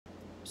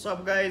What's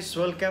up guys,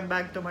 welcome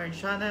back to my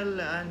channel,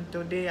 and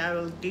today I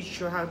will teach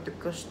you how to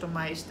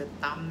customize the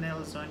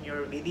thumbnails on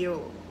your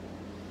video.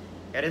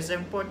 It is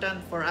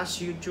important for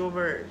us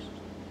YouTubers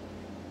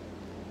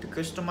to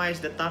customize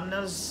the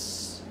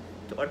thumbnails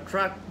to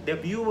attract the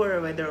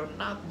viewer whether or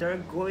not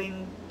they're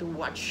going to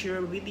watch your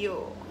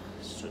video.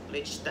 So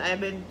let's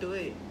dive into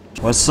it.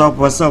 What's up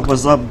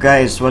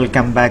guys,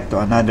 welcome back to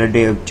another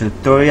day of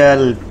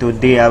tutorial.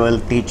 Today I will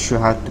teach you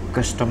how to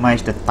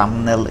customize the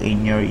thumbnail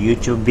in your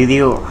YouTube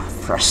video.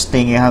 First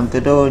thing you have to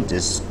do,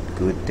 just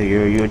go to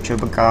your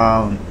YouTube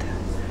account.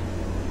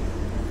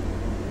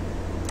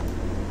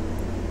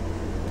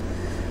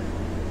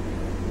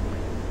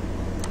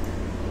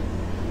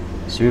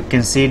 So you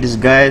can see this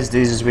guys,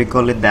 this is, we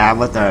call it the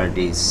avatar.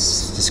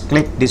 This, just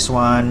click this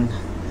one,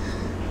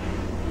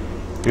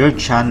 your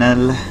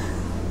channel,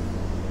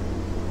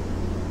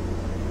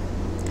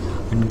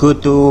 and go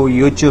to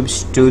YouTube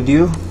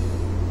Studio.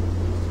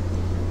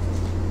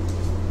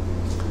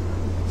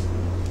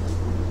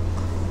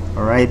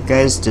 Alright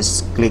guys,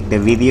 just click the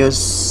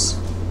videos.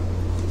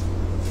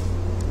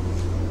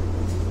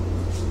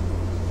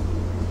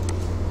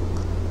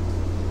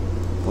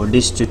 For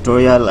this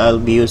tutorial I'll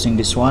be using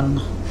this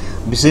one.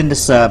 Using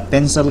this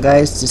pencil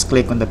guys, just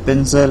click on the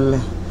pencil.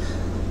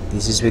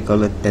 This is, we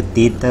call it the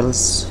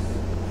details.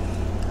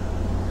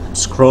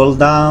 Scroll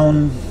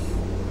down.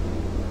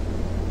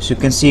 So you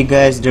can see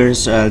guys,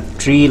 there's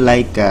three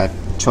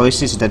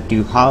choices that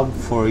you have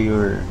for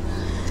your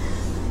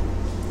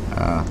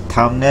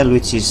thumbnail,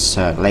 which is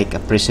like a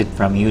preset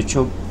from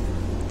YouTube.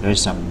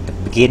 There's some the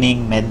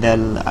beginning,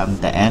 middle, and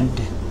the end.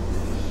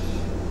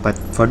 But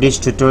for this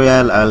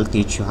tutorial I'll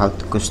teach you how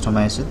to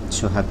customize it.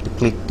 So you have to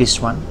click this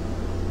one.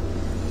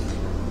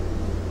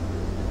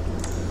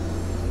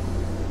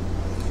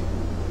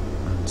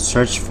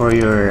 Search for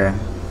your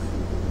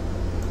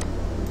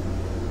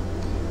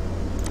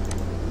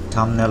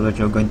thumbnail that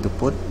you're going to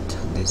put.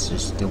 This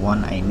is the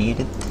one I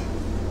needed.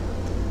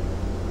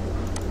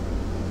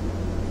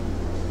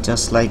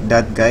 Just like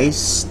that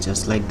guys,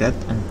 just like that,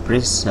 and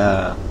press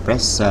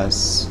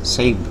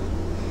save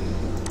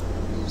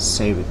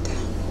it.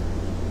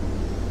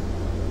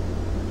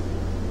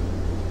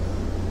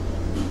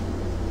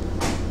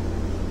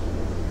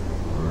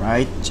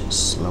 Alright,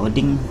 just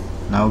loading.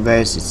 Now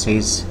guys, it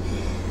says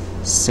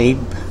save.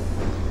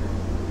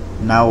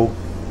 Now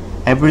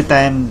every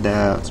time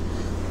the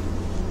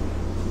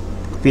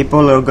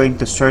people are going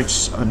to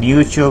search on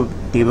YouTube,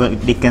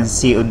 they can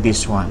see on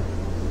this one.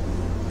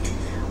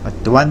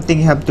 But the one thing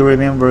you have to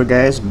remember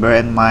guys, bear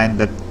in mind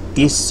that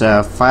this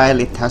file,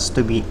 it has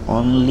to be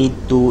only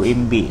 2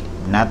 MB,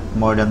 not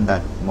more than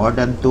that. More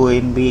than 2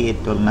 MB,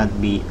 it will not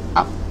be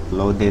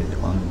uploaded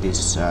on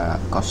this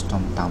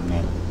custom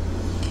thumbnail.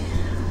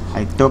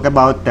 I talked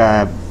about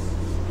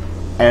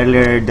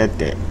earlier that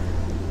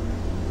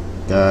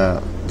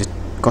the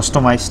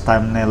customized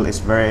thumbnail is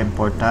very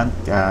important.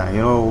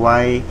 You know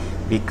why?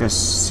 Because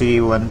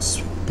see,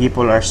 once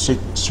people are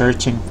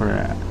searching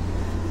for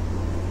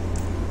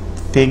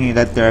thing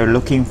that they're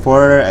looking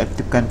for, if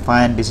you can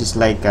find, this is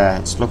like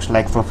it looks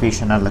like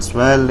professional as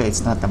well.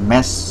 It's not a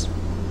mess,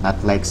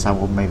 not like some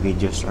of my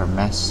videos are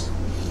mess.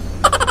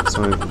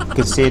 So you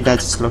can see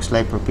that it looks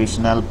like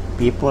professional.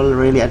 People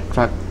really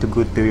attract to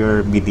go to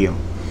your video.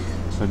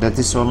 So that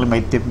is only my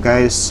tip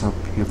guys. Hope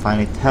you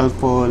find it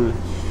helpful.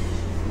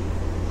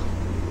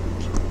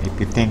 If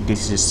you think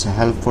this is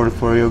helpful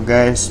for you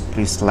guys,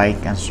 please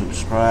like and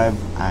subscribe,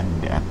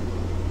 and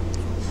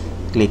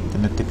click the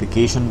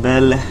notification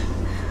bell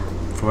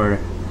for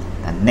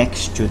the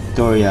next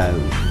tutorial.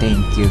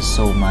 Thank you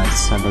so much.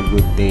 Have a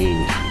good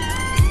day.